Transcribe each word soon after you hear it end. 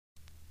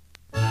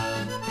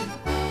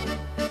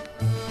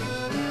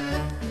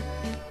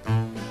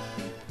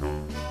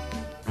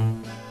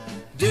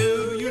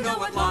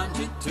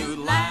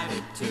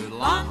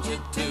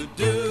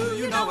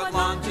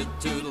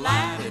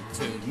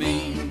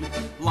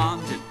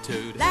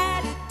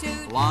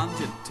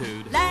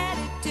longitude,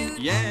 latitude.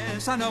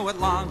 yes, I know what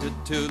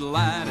longitude,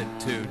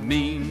 latitude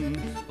mean.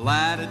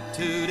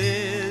 Latitude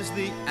is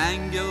the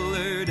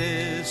angular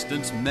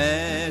distance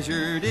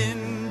measured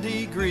in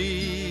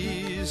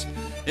degrees.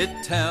 It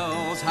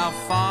tells how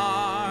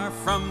far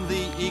from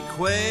the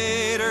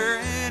equator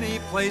any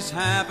place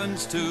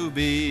happens to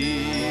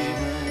be.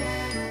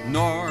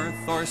 North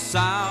or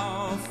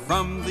south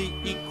from the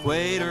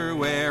equator,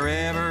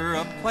 wherever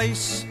a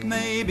place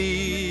may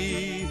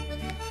be.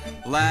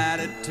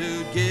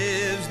 Latitude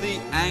gives the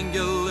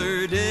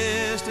angular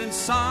distance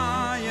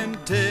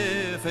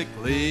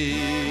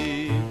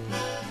scientifically.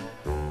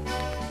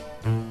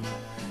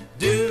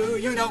 Do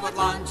you know what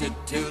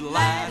longitude,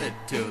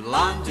 latitude,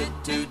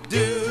 longitude?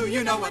 Do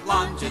you know what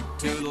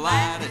longitude,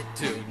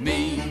 latitude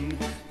mean?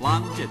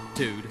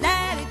 Longitude,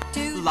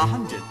 Latitude,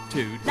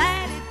 longitude,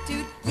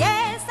 latitude.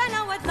 Yes, I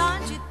know what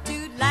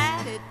longitude,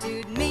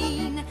 latitude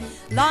mean.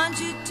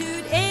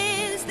 Longitude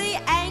is the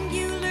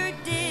angular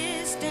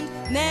distance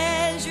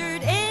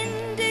measured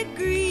in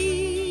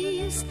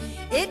degrees.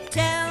 It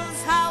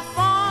tells how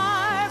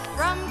far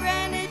from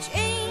Greenwich,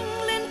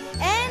 England,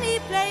 any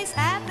place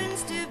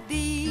happens to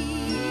be.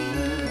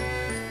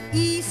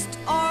 East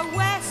or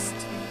west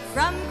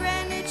from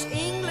Greenwich,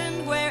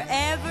 England,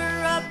 wherever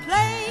a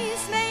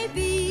place may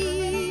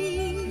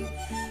be.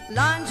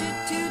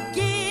 Longitude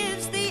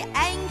gives the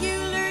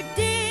angular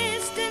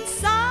distance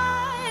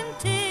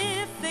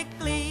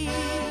scientifically.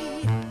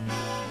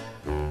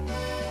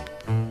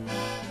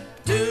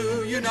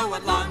 Do you know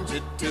what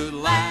longitude,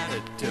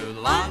 latitude,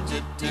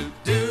 longitude?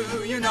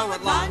 Do you know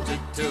what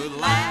longitude,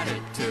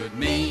 latitude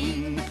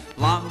mean?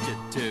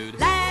 Longitude,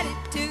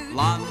 Latitude,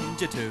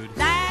 longitude,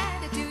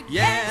 latitude.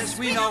 yes,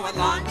 we know what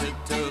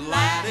longitude,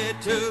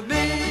 latitude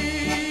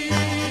mean.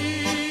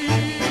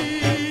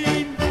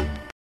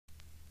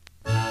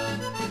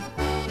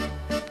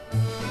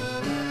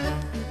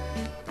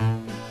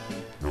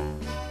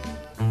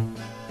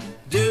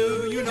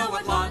 Do you know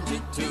what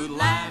longitude,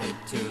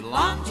 latitude,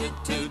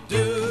 longitude?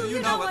 Do you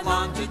know what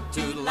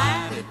longitude,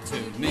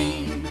 latitude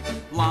mean?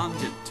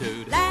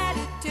 Longitude,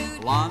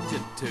 Latitude,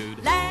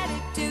 longitude,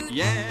 latitude.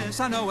 yes,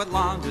 I know what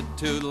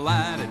longitude,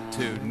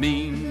 latitude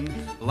mean.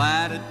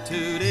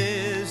 Latitude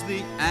is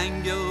the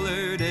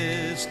angular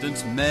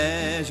distance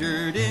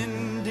measured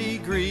in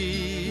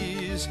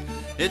degrees.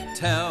 It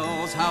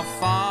tells how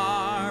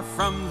far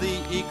from the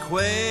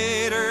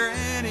equator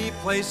any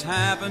place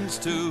happens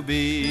to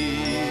be.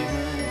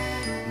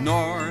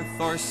 North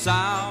or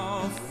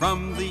south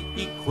from the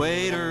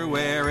equator,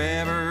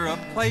 wherever a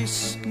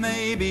place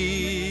may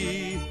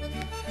be.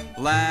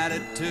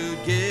 Latitude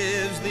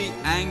gives the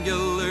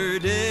angular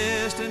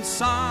distance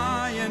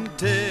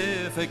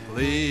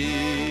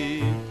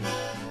scientifically.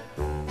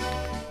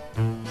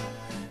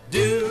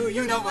 Do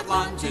you know what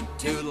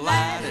longitude,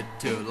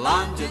 latitude,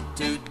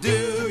 longitude?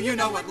 Do you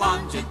know what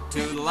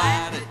longitude,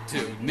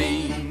 latitude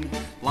mean?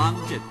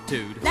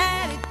 Longitude,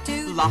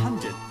 Latitude,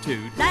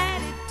 longitude,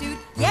 latitude.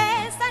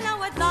 Yes, I know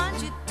what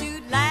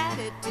longitude,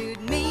 latitude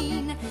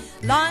mean.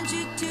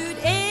 Longitude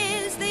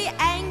is the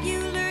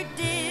angular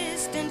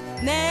distance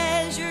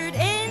measured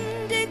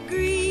in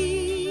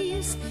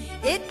degrees.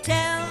 It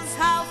tells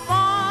how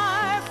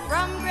far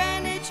from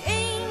Greenwich,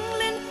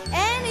 England,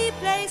 any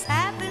place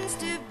happens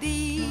to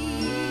be.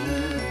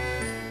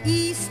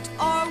 East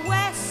or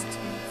west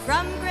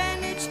from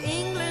Greenwich,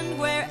 England,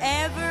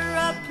 wherever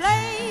a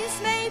place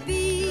may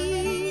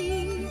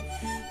be.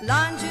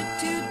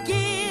 Longitude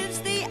gives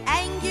the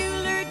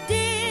angular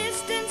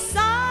distance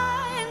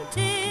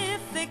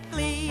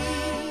scientifically.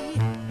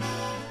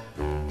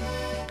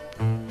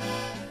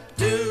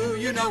 do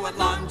you know what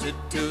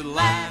longitude,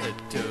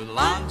 latitude,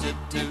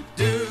 longitude?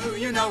 Do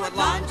you know what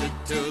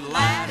longitude,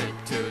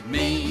 latitude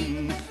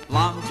mean?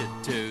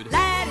 Longitude,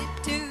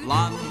 Latitude,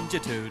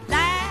 longitude,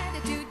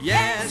 latitude.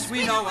 yes,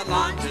 we know what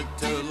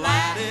longitude,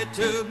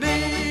 latitude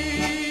mean.